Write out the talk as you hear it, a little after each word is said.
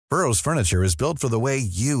Burrow's furniture is built for the way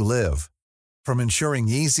you live. From ensuring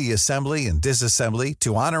easy assembly and disassembly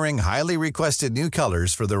to honoring highly requested new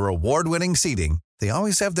colors for their award-winning seating, they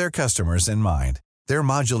always have their customers in mind. Their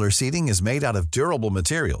modular seating is made out of durable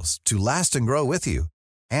materials to last and grow with you.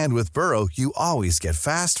 And with Burrow, you always get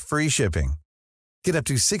fast, free shipping. Get up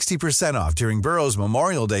to 60% off during Burrow's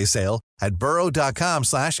Memorial Day sale at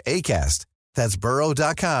burrow.com/ACAST. That's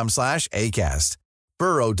burrow.com/ACAST.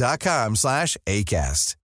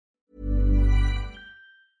 burrow.com/ACAST.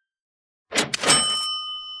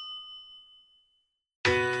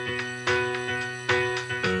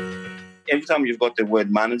 Every time you've got the word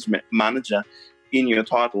manager in your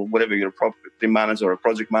title, whatever you're a property manager or a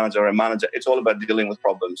project manager or a manager, it's all about dealing with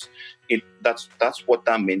problems. That's what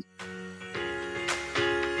that means.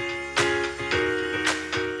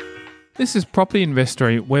 This is Property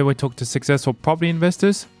Investory, where we talk to successful property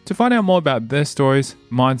investors to find out more about their stories,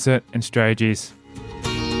 mindset, and strategies.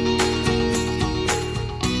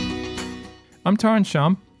 I'm Taran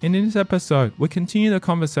Shum, and in this episode, we continue the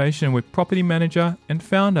conversation with property manager and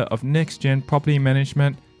founder of Next Gen Property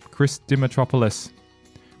Management, Chris Dimitropoulos.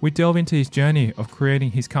 We delve into his journey of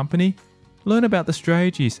creating his company, learn about the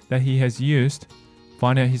strategies that he has used,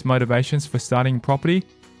 find out his motivations for starting property,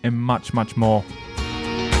 and much, much more.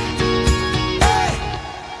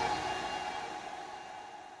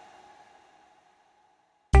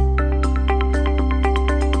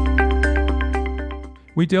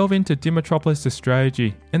 We delve into Dimitropoulos'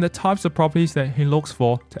 strategy and the types of properties that he looks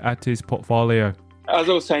for to add to his portfolio. As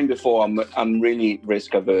I was saying before, I'm really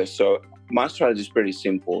risk averse, so my strategy is pretty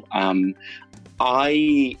simple.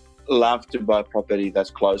 I love to buy property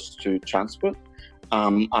that's close to transport.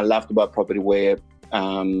 I love to buy property where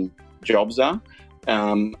jobs are,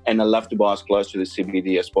 and I love to buy as close to the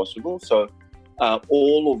CBD as possible. So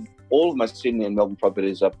all of my Sydney and Melbourne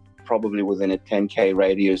properties are probably within a 10k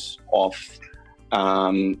radius of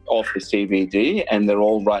the CBD, and they're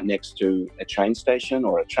all right next to a train station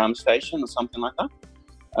or a tram station or something like that.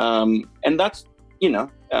 And that's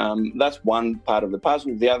one part of the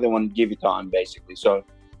puzzle. The other one, give you time, basically. So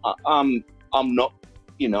I'm not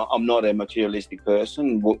a materialistic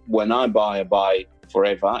person. When I buy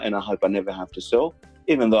forever, and I hope I never have to sell.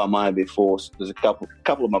 Even though I might be forced, there's a couple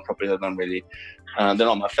of my properties I don't really, they're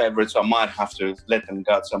not my favourites, so I might have to let them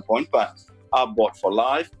go at some point. But I've bought for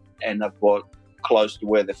life, and I've bought close to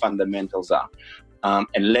where the fundamentals are,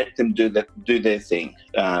 and let them do their thing.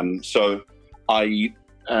 So I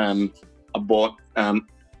bought the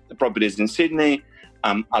properties in Sydney.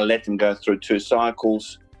 I let them go through 2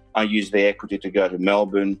 cycles. I use the equity to go to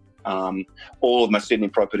Melbourne. All of my Sydney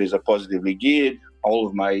properties are positively geared. All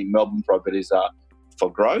of my Melbourne properties are for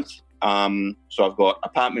growth. So I've got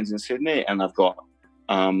apartments in Sydney, and I've got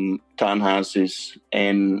townhouses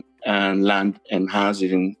and land and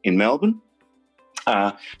houses in Melbourne.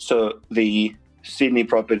 So the Sydney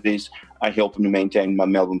properties, I help them to maintain my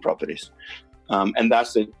Melbourne properties. And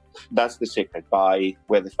that's the secret, by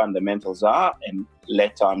where the fundamentals are, and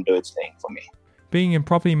let time do its thing for me. Being in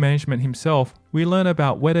property management himself, we learn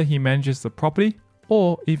about whether he manages the property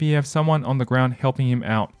or if he has someone on the ground helping him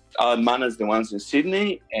out. I manage the ones in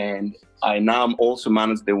Sydney, and I now also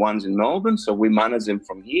manage the ones in Melbourne. So we manage them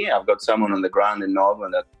from here. I've got someone on the ground in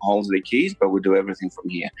Melbourne that holds the keys, but we do everything from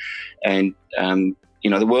here. And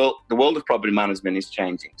the world of property management is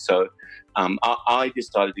changing. So I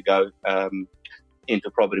decided to go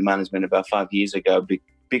into property management about 5 years ago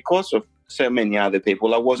because of so many other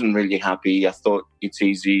people. I wasn't really happy. I thought it's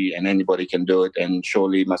easy and anybody can do it. And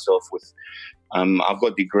surely myself with I've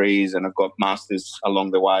got degrees and I've got masters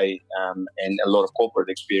along the way, and a lot of corporate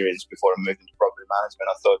experience before I moved into property management.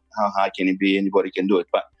 I thought, how hard can it be? Anybody can do it.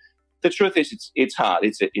 But the truth is, it's hard.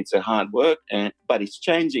 It's a hard work, but it's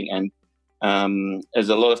changing, and there's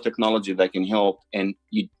a lot of technology that can help, and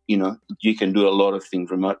you can do a lot of things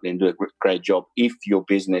remotely and do a great job if your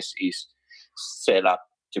business is set up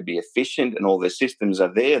to be efficient and all the systems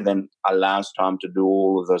are there. Then allows time to do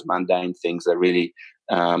all of those mundane things that really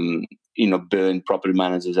burn property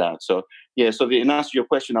managers out. So in answer to your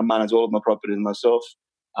question, I manage all of my properties myself.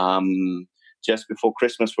 Just before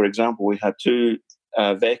Christmas, for example, we had 2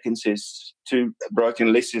 vacancies, 2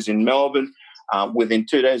 broken leases in Melbourne. Within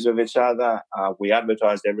 2 days of each other, we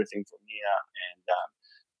advertised everything from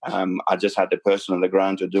here, and I just had the person on the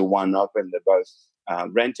ground to do one up, and they both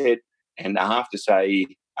rented. And I have to say,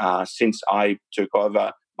 since I took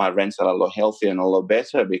over, my rents are a lot healthier and a lot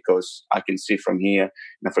better, because I can see from here.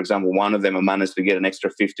 For example, one of them, I managed to get an extra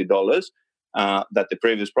 $50 that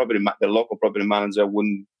the local property manager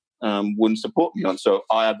wouldn't support me on. So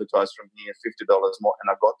I advertised from here $50 more, and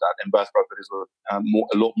I got that. And both properties were a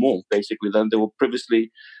lot more basically than they were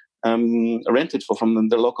previously rented from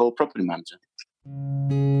the local property manager.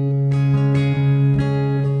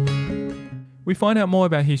 We find out more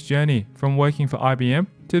about his journey from working for IBM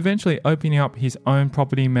to eventually opening up his own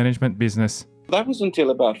property management business. That was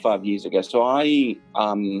until about 5 years ago. So I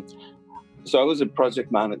was a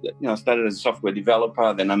project manager. I started as a software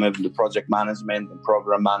developer. Then I moved into project management and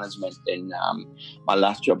program management. And my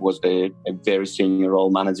last job was a very senior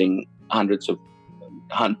role, managing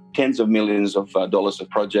tens of millions of dollars of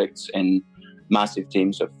projects and massive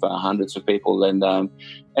teams of hundreds of people. And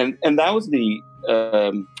that was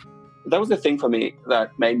the thing for me that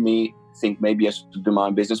made me think maybe I should do my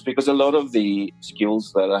own business, because a lot of the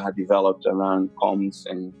skills that I had developed around comms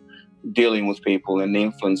and dealing with people and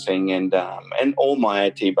influencing and all my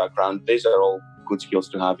IT background, these are all good skills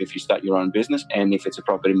to have if you start your own business and if it's a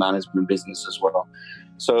property management business as well.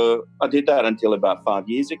 So I did that until about 5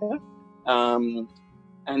 years ago. 5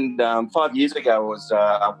 years ago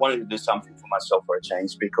I wanted to do something for myself for a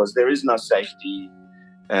change, because there is no safety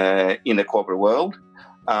in the corporate world.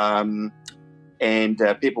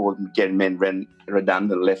 People were getting men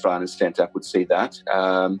redundant left, right and centre. I could see that.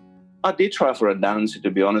 I did try for redundancy, to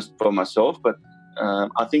be honest, for myself, but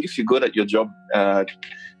I think if you're good at your job,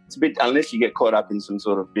 it's a bit, unless you get caught up in some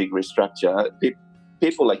sort of big restructure,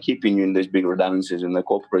 people are keeping you in these big redundancies in the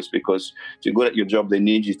corporates, because if you're good at your job, they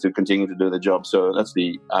need you to continue to do the job. So that's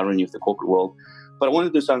the irony of the corporate world. But I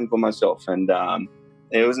wanted to do something for myself, and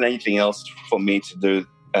there wasn't anything else for me to do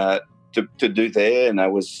there, and I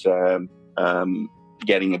was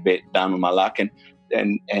getting a bit down on my luck, and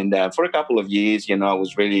for a couple of years, I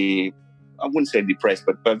was really, I wouldn't say depressed,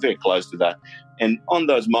 but very close to that. And on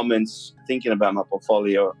those moments, thinking about my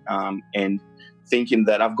portfolio and thinking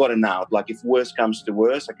that I've got an out. Like, if worse comes to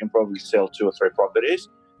worse, I can probably sell 2 or 3 properties,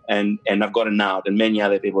 and I've got an out, and many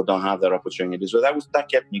other people don't have that opportunity. So that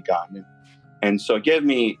kept me going, and so it gave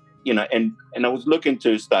me, and I was looking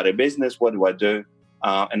to start a business. What do I do?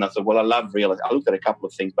 And I thought, well, I love real estate. I looked at a couple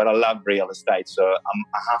of things, but I love real estate, so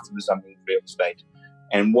I have to do something with real estate.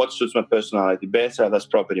 And what suits my personality better? That's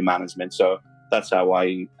property management. So that's how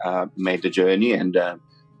I made the journey and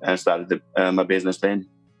started my business then.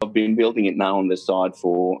 I've been building it now on the side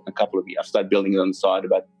for a couple of years. I started building it on the side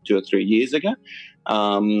about 2 or 3 years ago.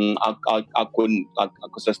 I couldn't,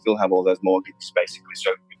 because I still have all those mortgages basically, so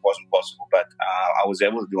it wasn't possible. But I was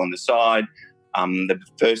able to do on the side. The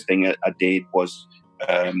first thing I did was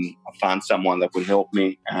I found someone that would help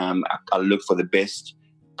me. I looked for the best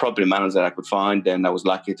property manager that I could find, and I was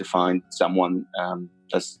lucky to find someone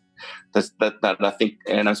that I think,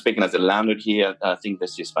 and I'm speaking as a landlord here, I think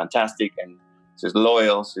this is fantastic, and she's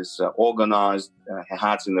loyal, she's organised, her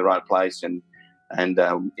heart's in the right place, and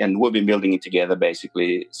we've been building it together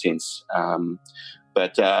basically since.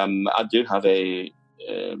 But I do have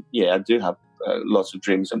lots of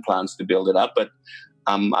dreams and plans to build it up, but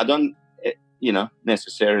I don't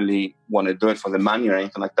necessarily want to do it for the money or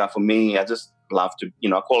anything like that. For me, I just love to,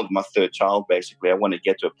 I call it my third child basically. I want to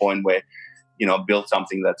get to a point where build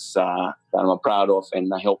something that I'm proud of, and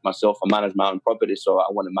I help myself. I manage my own property, so I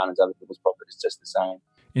want to manage other people's properties just the same.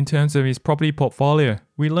 In terms of his property portfolio,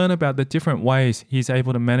 we learn about the different ways he's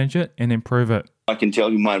able to manage it and improve it. I can tell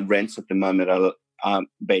you my rents at the moment are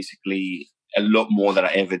basically a lot more than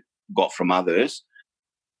I ever got from others.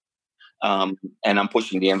 And I'm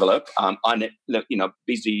pushing the envelope.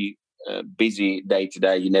 Busy day to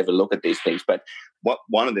day, you never look at these things. But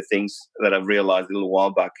one of the things that I've realized a little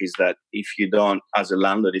while back is that if you don't, as a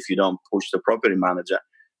landlord, if you don't push the property manager,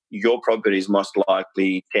 your property is most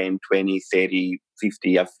likely 10, 20, 30,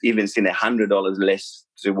 50. I've even seen $100 less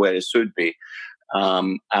to where it should be.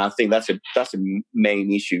 I think that's a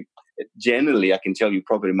main issue. Generally, I can tell you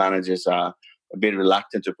property managers are a bit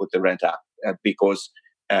reluctant to put the rent up because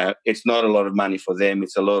it's not a lot of money for them.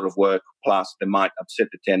 It's a lot of work. Plus, they might upset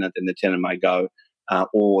the tenant and the tenant might go,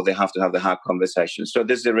 or they have to have the hard conversation. So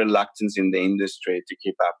there's a reluctance in the industry to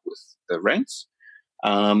keep up with the rents.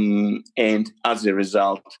 And as a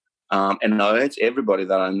result, and I urge everybody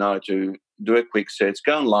that I know to do a quick search,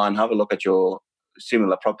 go online, have a look at your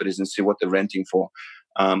similar properties and see what they're renting for.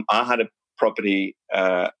 I had a property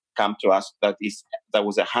come to us that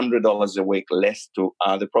was $100 a week less to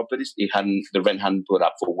other properties. The rent hadn't put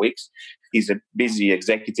up for weeks. He's a busy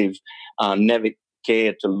executive, never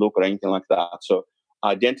cared to look or anything like that. So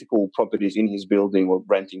identical properties in his building were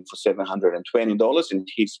renting for $720, and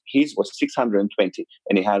his was $620,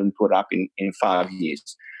 and he hadn't put up in 5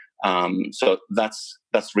 years. So that's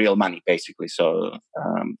real money basically. So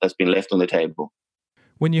that's been left on the table.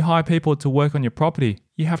 When you hire people to work on your property,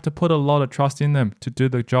 you have to put a lot of trust in them to do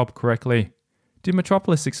the job correctly.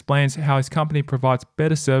 Dimitropoulos explains how his company provides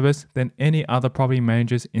better service than any other property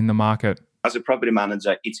managers in the market. As a property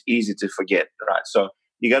manager, it's easy to forget, right? So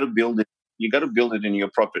you got to build it. You got to build it in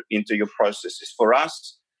into your processes. For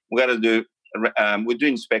us, we do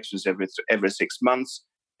inspections every 6 months,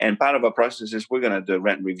 and part of our process is we're going to do a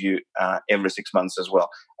rent review every 6 months as well.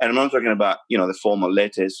 And I'm not talking about the formal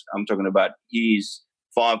letters. I'm talking about here's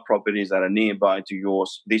 5 properties that are nearby to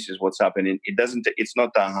yours. This is what's happening. It's not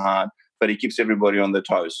that hard, but it keeps everybody on their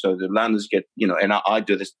toes. So the landlords get and I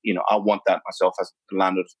do this. I want that myself as the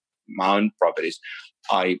landlord. My own properties,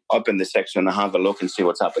 I open the section and have a look and see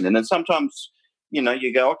what's happening. And sometimes,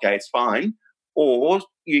 you go, okay, it's fine. Or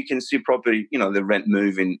you can see property, the rent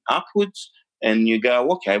moving upwards, and you go,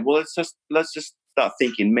 okay, well, let's just start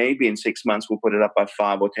thinking maybe in 6 months we'll put it up by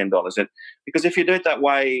 $5 or $10. Because if you do it that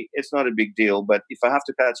way, it's not a big deal. But if I have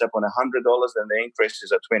to catch up on $100, then the increase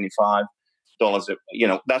is at $25.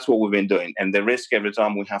 That's what we've been doing. And the risk every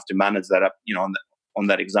time we have to manage that up, on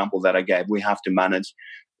that example that I gave, we have to manage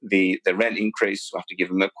the rent increase. We have to give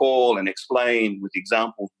them a call and explain with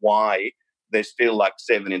examples why there's still like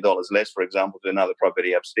 $70 less, for example, to another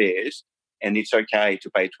property upstairs, and it's okay to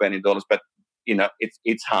pay $20. But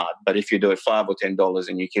it's hard. But if you do it $5 or $10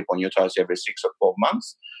 and you keep on your toes every 6 or 12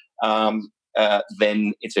 months,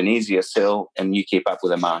 then it's an easier sell and you keep up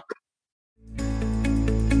with the market.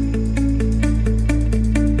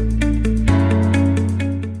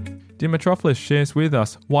 Dimitropoulos shares with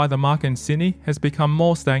us why the market in Sydney has become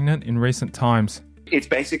more stagnant in recent times. It's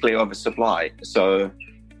basically oversupply. So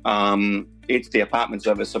it's the apartments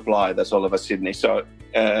oversupply that's all over Sydney. So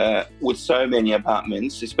with so many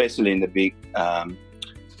apartments, especially in the big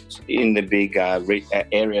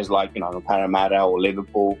areas like Parramatta or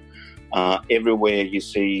Liverpool, everywhere you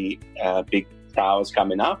see big towers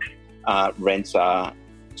coming up, rents are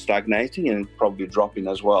stagnating and probably dropping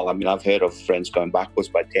as well. I mean, I've heard of rents going backwards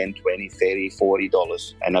by $10, $20, $30,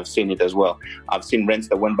 $40, and I've seen it as well. I've seen rents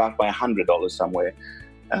that went back by $100 somewhere.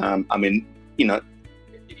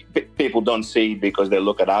 People don't see because they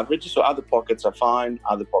look at averages. So other pockets are fine,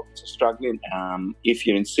 other pockets are struggling. If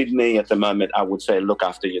you're in Sydney at the moment, I would say look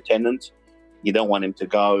after your tenant. You don't want him to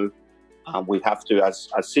go. We have to, as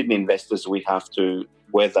Sydney investors, we have to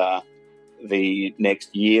weather the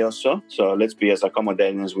next year or so. So let's be as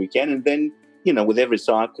accommodating as we can. And then, with every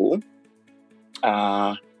cycle,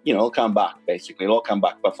 it'll come back, basically. It'll all come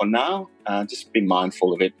back. But for now, just be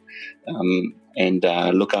mindful of it and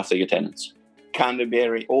look after your tenants.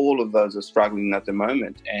 Canterbury, all of those are struggling at the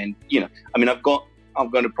moment. And, I've got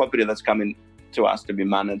a property that's coming to us to be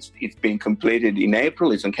managed. It's been completed in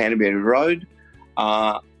April. It's on Canterbury Road.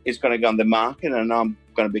 It's going to go on the market, and I'm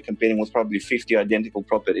going to be competing with probably 50 identical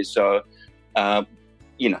properties. So,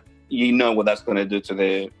 what that's going to do to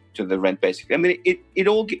the rent, basically. I mean, it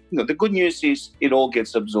all the good news is it all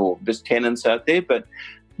gets absorbed. There's tenants out there, but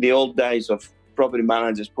the old days of property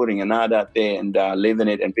managers putting an ad out there and leaving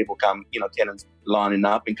it, and people come, tenants lining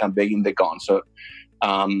up and come begging, they're gone. So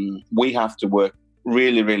we have to work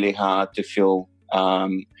really, really hard to fill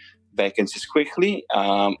vacancies quickly.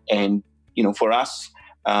 And for us,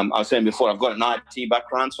 I was saying before, I've got an IT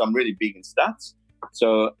background, so I'm really big in stats.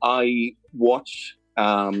 So I watch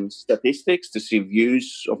statistics to see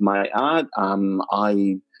views of my ad.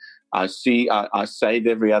 I save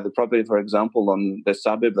every other property, for example, on the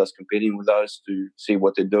suburb that's competing with those to see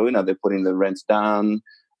what they're doing. Are they putting the rents down?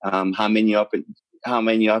 How many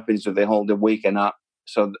opens do they hold a week and up?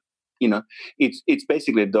 So, it's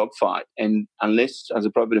basically a dogfight. And unless, as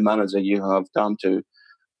a property manager, you have time to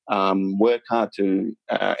work hard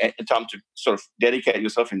time to sort of dedicate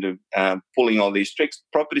yourself into pulling all these tricks,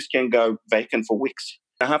 properties can go vacant for weeks.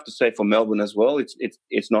 I have to say for Melbourne as well,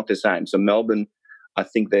 it's not the same. So Melbourne, I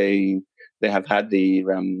think they have had the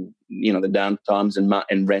the downtimes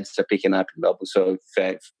and rents are picking up in Melbourne. So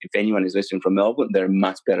if anyone is listening from Melbourne, they're in a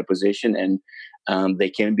much better position, and they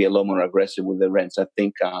can be a lot more aggressive with the rents. I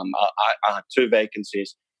think I had 2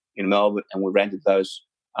 vacancies in Melbourne, and we rented those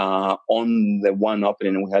on the one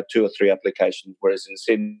opening, and we had 2 or 3 applications. Whereas in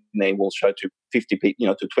Sydney, we'll show to 50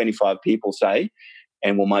 people, to 25 people, say,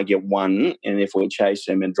 and we might get 1, and if we chase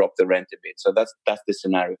them and drop the rent a bit. So that's the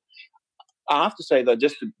scenario. I have to say, though,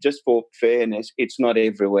 just for fairness, it's not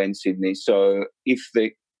everywhere in Sydney. So if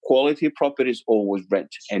the quality properties always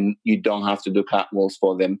rent, and you don't have to do cut walls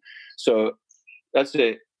for them. So that's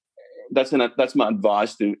my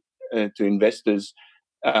advice to investors.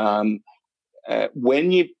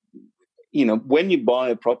 When you buy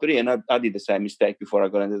a property, and I did the same mistake before I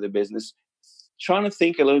got into the business, trying to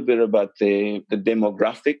think a little bit about the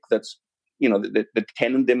demographic that's, the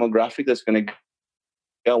tenant demographic that's going to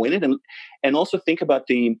go in it, and also think about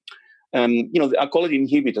the I call it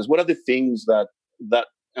inhibitors. What are the things that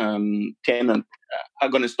tenant are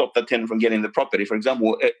going to stop that tenant from getting the property? For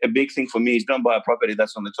example, a big thing for me is don't buy a property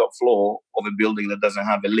that's on the top floor of a building that doesn't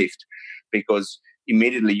have a lift, because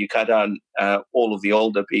immediately you cut out all of the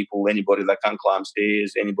older people, anybody that can't climb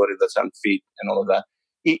stairs, anybody that's unfit, and all of that.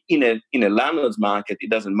 In a landlord's market,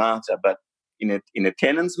 it doesn't matter, but in a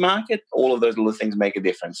tenant's market, all of those little things make a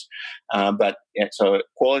difference. So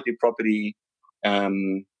quality property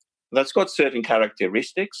that's got certain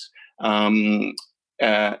characteristics. Even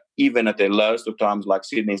at the lowest of times, like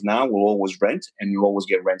Sydney's now, will always rent, and you'll always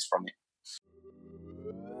get rents from it.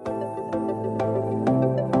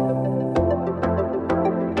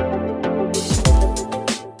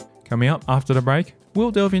 Coming up after the break,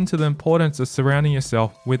 we'll delve into the importance of surrounding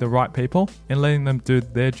yourself with the right people and letting them do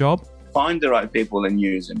their job. Find the right people and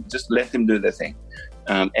use them. Just let them do their thing.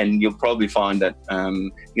 And you'll probably find that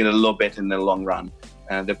you get a lot better in the long run.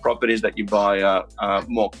 The properties that you buy are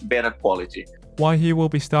better quality. Why he will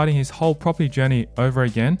be starting his whole property journey over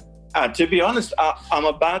again. To be honest, I'm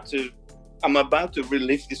about to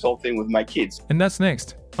relive this whole thing with my kids. And that's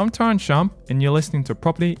next. I'm Tyron Shum, and you're listening to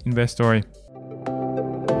Property Investory.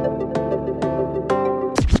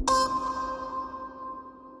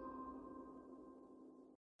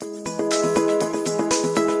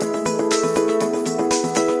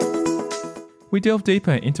 We delve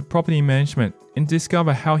deeper into property management and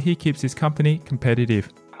discover how he keeps his company competitive.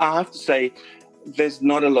 I have to say, there's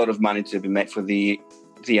not a lot of money to be made for the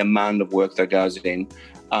amount of work that goes in.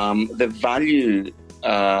 The value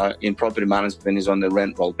in property management is on the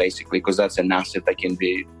rent roll, basically, because that's an asset that can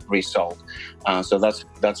be resold. So that's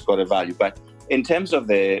got a value. But in terms of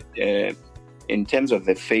the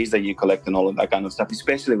fees that you collect and all of that kind of stuff,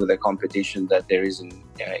 especially with the competition that there is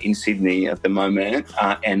in Sydney at the moment,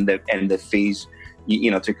 and the fees,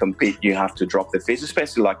 to compete, you have to drop the fees,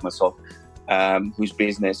 especially like myself, whose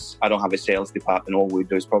business, I don't have a sales department, all we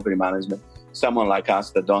do is property management. Someone like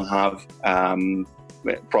us that don't have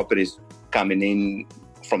properties coming in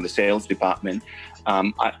from the sales department,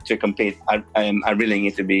 to compete, I really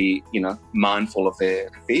need to be, mindful of the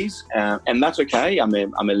fees, and that's okay. I'm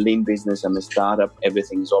a lean business. I'm a startup.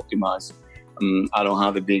 Everything is optimized. I don't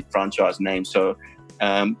have a big franchise name, so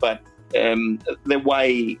but the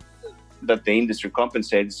way that the industry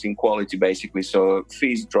compensates in quality, basically. So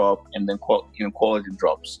fees drop, and then quality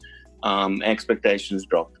drops, expectations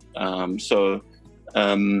drop.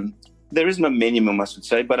 There is no minimum, I should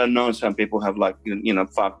say, but I know some people have I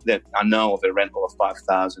know of a rental of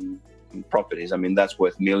 5,000 properties. I mean, that's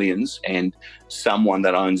worth millions, and someone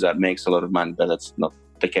that owns that makes a lot of money, but that's not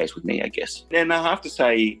the case with me, I guess. And I have to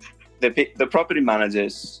say, the property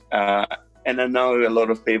managers, and I know a lot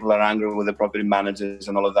of people are angry with the property managers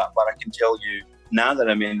and all of that, but I can tell you, now that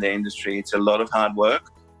I'm in the industry, it's a lot of hard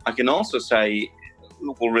work. I can also say,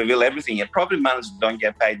 we'll reveal everything here, property managers don't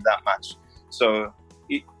get paid that much. So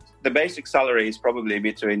the basic salary is probably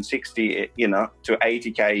between 60, to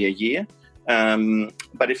 80K a year.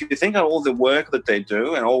 But if you think of all the work that they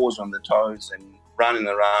do and always on the toes and running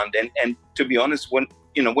around, and to be honest,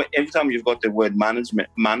 every time you've got the word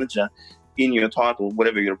manager in your title,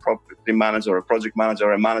 whatever you're a property manager or a project manager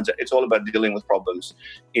or a manager, it's all about dealing with problems.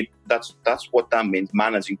 That's what that means,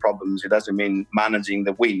 managing problems. It doesn't mean managing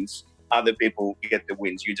the wins. Other people get the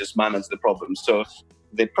wins. You just manage the problems. So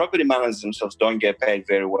the property managers themselves don't get paid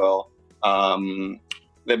very well.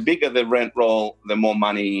 The bigger the rent roll, the more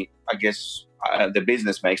money, I guess, the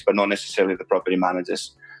business makes, but not necessarily the property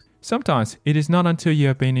managers. Sometimes it is not until you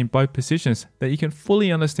have been in both positions that you can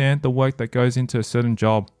fully understand the work that goes into a certain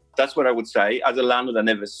job. That's what I would say. As a landlord, I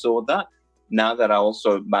never saw that. Now that I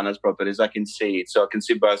also manage properties, I can see it. So I can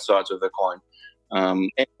see both sides of the coin.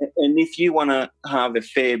 And if you want to have a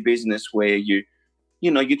fair business where you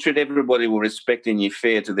treat everybody with respect and you're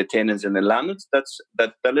fair to the tenants and the landlords, that's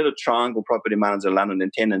that little triangle, property manager, landlord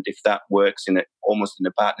and tenant, if that works almost in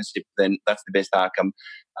a partnership, then that's the best outcome.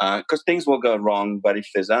 Because things will go wrong, but if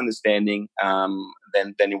there's understanding,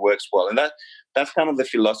 then it works well. And that's kind of the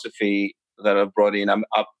philosophy that I've brought in. I've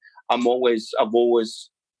always,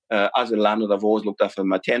 as a landlord, I've always looked after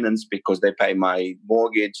my tenants because they pay my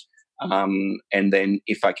mortgage. And then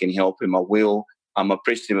if I can help them, I will. I'm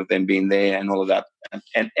appreciative of them being there and all of that.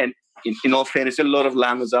 And in all fairness, a lot of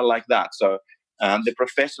landlords are like that. So the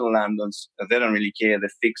professional landlords, they don't really care. They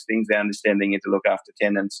fix things. They understand they need to look after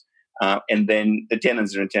tenants. And then the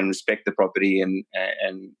tenants in return respect the property and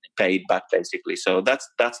pay it back, basically. So that's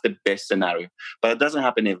the best scenario. But it doesn't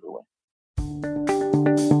happen everywhere.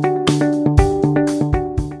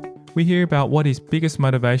 We hear about what his biggest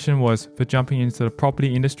motivation was for jumping into the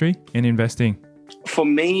property industry and investing. For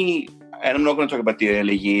me, and I'm not going to talk about the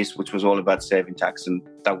early years, which was all about saving tax, and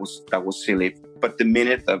that was silly. But the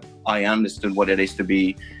minute that I understood what it is to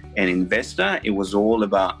be an investor, it was all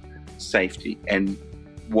about safety. And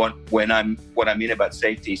what I mean about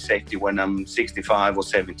safety is safety when I'm 65 or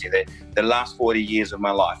 70. The last 40 years of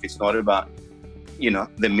my life, it's not about,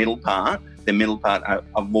 the middle part. The middle part,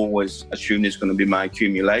 I've always assumed is going to be my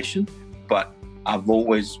accumulation, but I've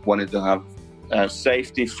always wanted to have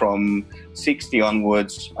safety from 60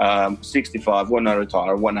 onwards. 65, when I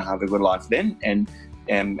retire, I want to have a good life then, and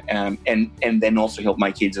then also help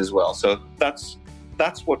my kids as well. So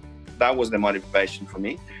that was the motivation for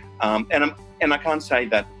me. And I can't say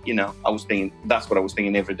that, I was thinking, that's what I was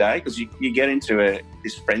thinking every day, because you get into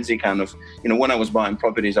this frenzy kind of, when I was buying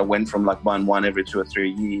properties, I went from like buying one every 2 or 3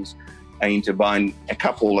 years into buying a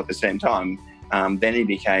couple at the same time. Then it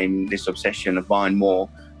became this obsession of buying more.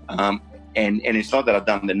 And it's not that I've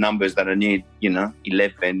done the numbers that I need,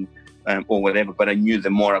 11 or whatever, but I knew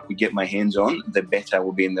the more I could get my hands on, the better I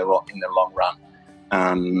would be in the long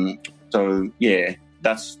run. So yeah,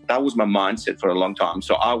 that was my mindset for a long time.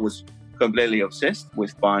 So I was completely obsessed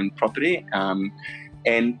with buying property.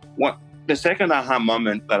 And the second aha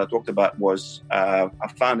moment that I talked about was I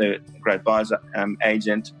found a great buyer's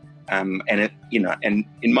agent. And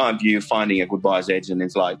in my view, finding a good buyer's agent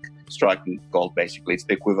is like striking gold. Basically, it's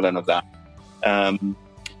the equivalent of that.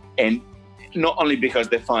 And not only because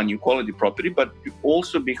they find you quality property, but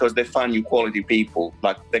also because they find you quality people.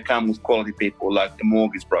 Like they come with quality people, like the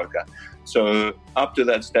mortgage broker. So up to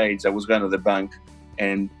that stage, I was going to the bank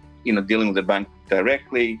and dealing with the bank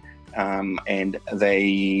directly. And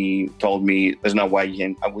they told me, "There's no way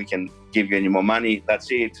we can give you any more money. That's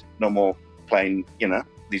it. No more playing,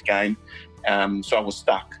 this game." So I was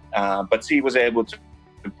stuck. But he was able to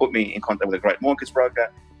put me in contact with a great mortgage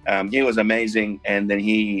broker. He was amazing, and then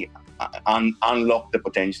he unlocked the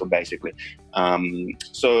potential, basically.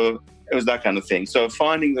 So it was that kind of thing. So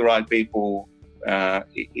finding the right people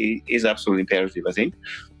is absolutely imperative, I think.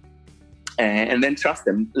 And then trust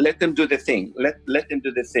them. Let them do the thing. Let them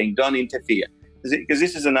do the thing. Don't interfere. Because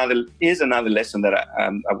this is another lesson that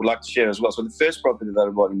I would like to share as well. So the first property that I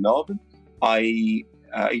bought in Melbourne, I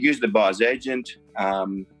used the buyer's agent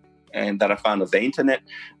and that I found off the internet.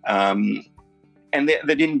 And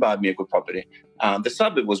they didn't buy me a good property. The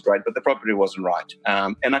suburb was great, but the property wasn't right.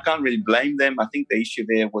 And I can't really blame them. I think the issue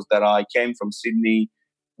there was that I came from Sydney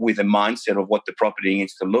with a mindset of what the property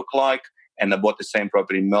needs to look like. And I bought the same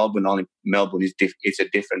property in Melbourne, only Melbourne it's a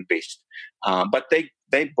different beast. But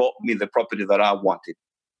they bought me the property that I wanted,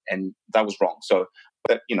 and that was wrong. So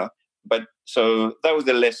that was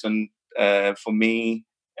the lesson for me.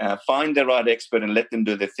 Find the right expert and let them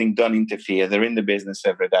do the thing. Don't interfere. They're in the business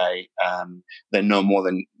every day. They know more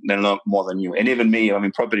than you. And even me, I'm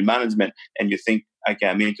in property management, and you think, okay,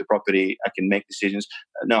 I'm into property, I can make decisions.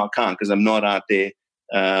 No, I can't, because I'm not out there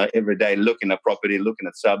every day looking at property, looking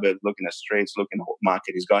at suburbs, looking at streets, looking at what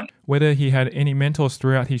market is going. Whether he had any mentors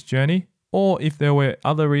throughout his journey, or if there were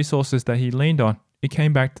other resources that he leaned on, it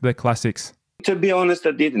came back to the classics. To be honest,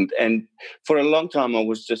 I didn't. And for a long time, I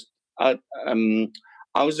was just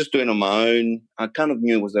doing on my own. I kind of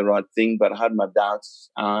knew it was the right thing, but I had my doubts.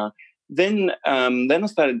 Then I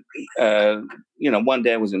started, one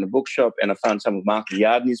day I was in a bookshop and I found some of Mark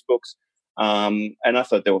Yardney's books. And I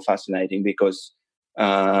thought they were fascinating because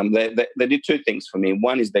they did two things for me.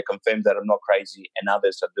 One is they confirmed that I'm not crazy and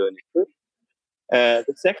others are doing it too.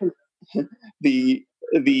 The second,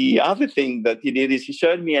 the other thing that he did is he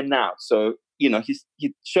showed me a now. So,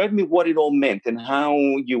 he showed me what it all meant and how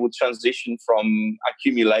you would transition from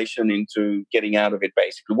accumulation into getting out of it,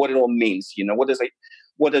 basically, what it all means.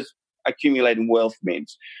 What does accumulating wealth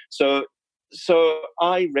means? So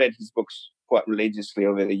I read his books quite religiously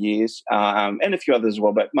over the years, and a few others as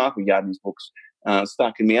well, but Michael Yardney's books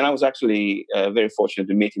stuck in me. And I was actually very fortunate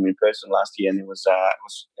to meet him in person last year, and it was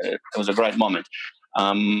a great moment.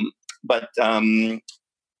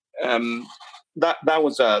 That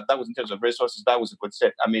was in terms of resources. That was a good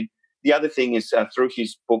set. I mean, the other thing is through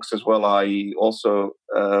his books as well, I also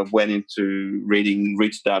went into reading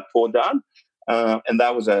Rich Dad Poor Dad, and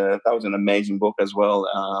that was an amazing book as well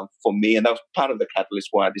for me. And that was part of the catalyst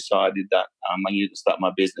why I decided that I needed to start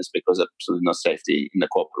my business, because of absolutely no safety in the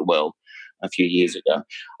corporate world a few years ago.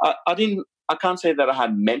 I can't say that I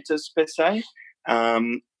had mentors per se.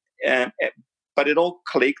 But it all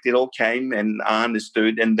clicked, it all came, and I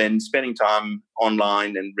understood. And then spending time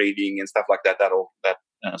online and reading and stuff like that, that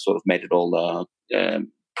sort of made it all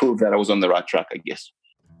prove that I was on the right track, I guess.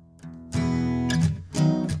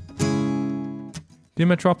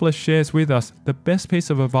 Dimitropoulos shares with us the best piece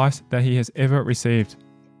of advice that he has ever received.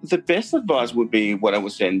 The best advice would be what I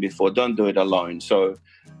was saying before. Don't do it alone. So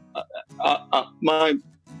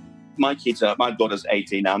my kids are, my daughter's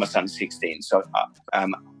 18 now, my son's 16. So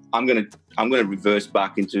I'm gonna reverse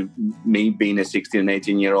back into me being a 16 and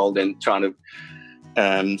 18-year-old and trying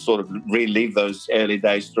to sort of relive those early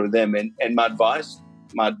days through them. And my advice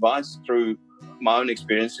through my own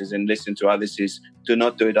experiences and listen to others is do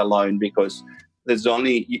not do it alone, because there's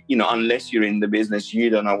only, unless you're in the business, you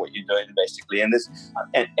don't know what you're doing, basically. And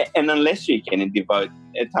unless you can devote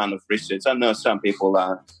a ton of research. I know some people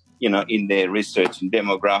are, in their research and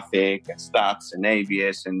demographic and stats and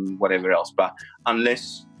ABS and whatever else. But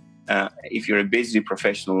unless, if you're a busy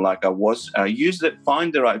professional like I was,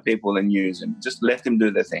 find the right people and use them. Just let them do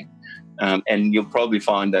their thing. And you'll probably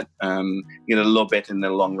find that you're a lot better in the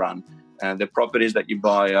long run. The properties that you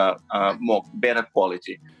buy are better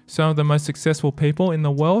quality. Some of the most successful people in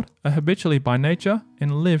the world are habitually by nature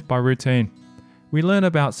and live by routine. We learn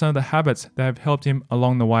about some of the habits that have helped him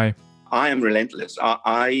along the way. I am relentless.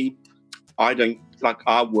 I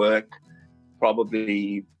work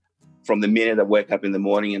probably from the minute I wake up in the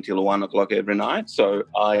morning until 1 o'clock every night. So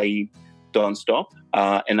I don't stop,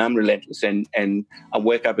 and I'm relentless. And I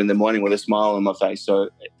wake up in the morning with a smile on my face. So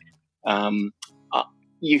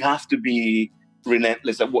you have to be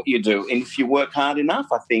relentless at what you do, and if you work hard enough,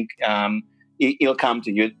 I think it'll come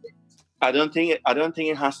to you. I don't think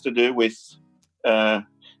it has to do with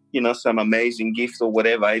some amazing gift or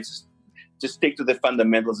whatever. It's just stick to the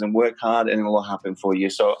fundamentals and work hard, and it will happen for you.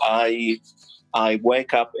 So I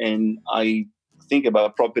wake up and I think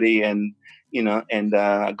about property, and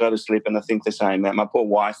I go to sleep and I think the same. My poor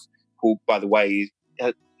wife, who by the way,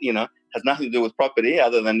 has nothing to do with property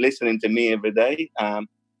other than listening to me every day.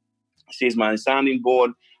 She's my sounding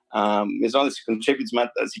board. As long as she contributes much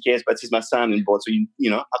as she cares, but she's my sounding board. So,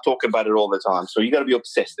 I talk about it all the time. So you got to be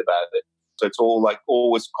obsessed about it. So it's all like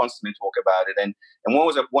always constantly talk about it. And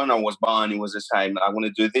when I was buying, it was the same. I want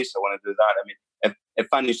to do this. I want to do that. I mean, a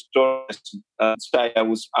funny story. Say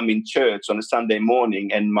I'm in church on a Sunday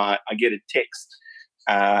morning, and I get a text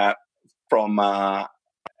from my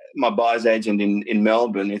buyer's agent in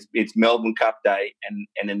Melbourne. It's Melbourne Cup Day,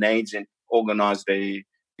 and an agent organised the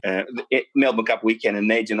Melbourne Cup weekend, and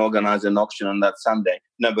an agent organised an auction on that Sunday.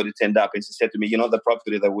 Nobody turned up, and she said to me, the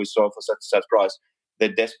property that we saw for such price, they're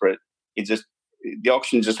desperate. The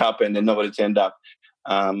auction just happened and nobody turned up.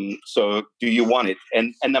 So do you want it?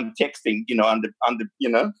 And I'm texting, under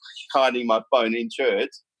hiding my phone in church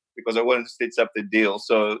because I wanted to stitch up the deal.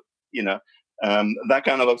 So, that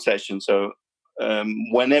kind of obsession. So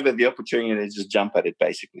whenever the opportunity, just jump at it,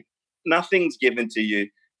 basically. Nothing's given to you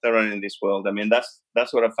thoroughly in this world. I mean,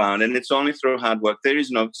 that's what I found. And it's only through hard work. There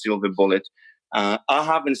is no silver bullet. I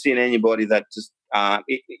haven't seen anybody that just, and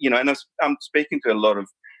I'm speaking to a lot of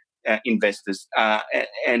investors,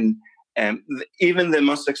 and even the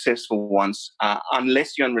most successful ones,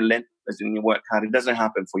 unless you're relentless and you work hard, it doesn't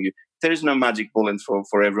happen for you. There is no magic bullet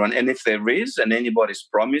for everyone. And if there is, and anybody's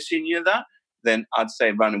promising you that, then I'd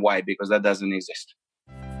say run away, because that doesn't exist.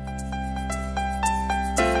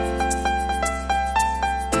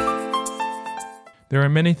 There are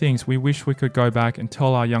many things we wish we could go back and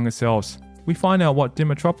tell our younger selves. We find out what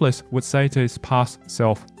Dimitropoulos would say to his past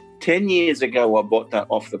self. 10 years ago, I bought that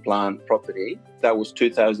off-the-plan property. That was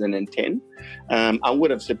 2010. I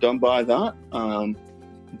would have said, don't buy that.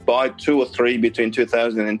 Buy 2 or 3 between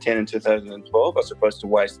 2010 and 2012, as opposed to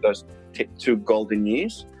waste those 2 golden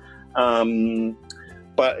years.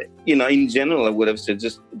 But, in general, I would have said,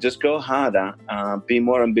 just go harder, be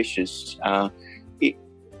more ambitious.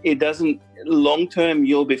 It doesn't, long-term,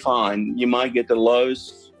 you'll be fine. You might get the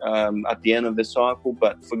lows at the end of the cycle,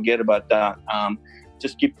 but forget about that.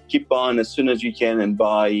 Just keep buying as soon as you can, and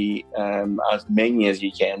buy as many as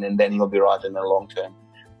you can, and then you'll be right in the long term.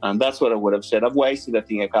 That's what I would have said. I've wasted, I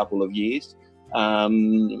think, a couple of years.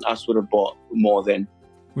 I should have bought more then.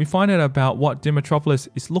 We find out about what Dimitropoulos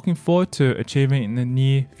is looking forward to achieving in the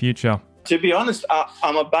near future. To be honest,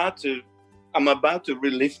 I'm about to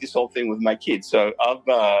relive this whole thing with my kids. So I've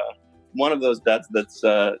one of those dads that's,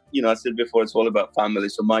 I said before, it's all about family.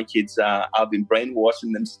 So my kids, I've been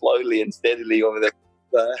brainwashing them slowly and steadily over the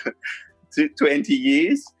 20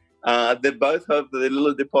 years. They both have the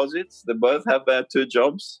little deposits. They both have 2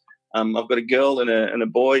 jobs. I've got a girl and a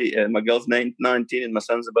boy. My girl's 19 and my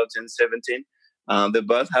son's about 17. They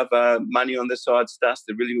both have money on the side, stats.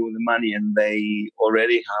 They're really good with the money, and they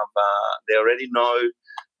already know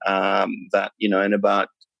that, in about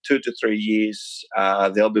 2 to 3 years,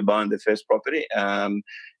 they'll be buying their first property,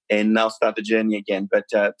 and I'll start the journey again. But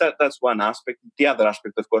that's one aspect. The other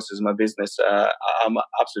aspect, of course, is my business. I'm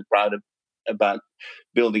absolutely proud of about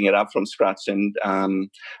building it up from scratch and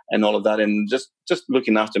all of that, and just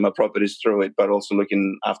looking after my properties through it, but also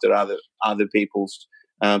looking after other people's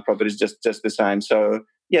properties just the same. So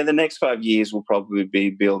yeah, the next 5 years will probably be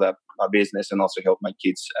build up my business and also help my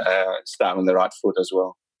kids start on the right foot as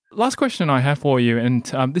well. Last question I have for you, and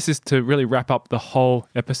this is to really wrap up the whole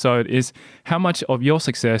episode, is how much of your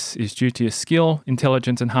success is due to your skill,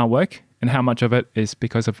 intelligence and hard work, and how much of it is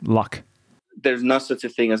because of luck? There's no such a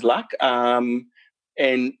thing as luck. And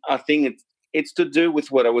I think it's to do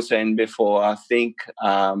with what I was saying before. I think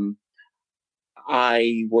I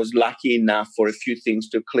was lucky enough for a few things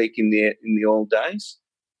to click in the old days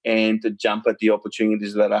and to jump at the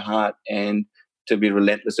opportunities that I had and to be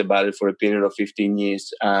relentless about it for a period of 15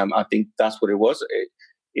 years. I think that's what it was.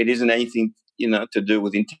 It isn't anything, to do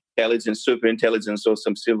with intelligence, super intelligence, or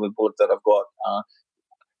some silver bullet that I've got.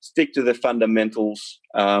 Stick to the fundamentals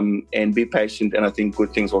and be patient, and I think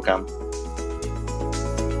good things will come.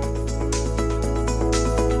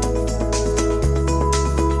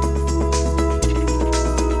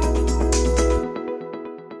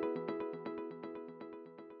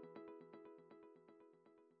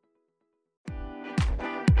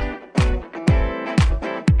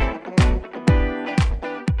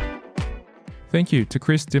 Thank you to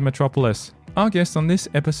Chris Dimitropoulos, our guest on this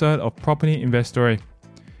episode of Property Investory.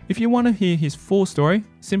 If you want to hear his full story,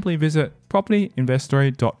 simply visit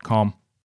propertyinvestory.com.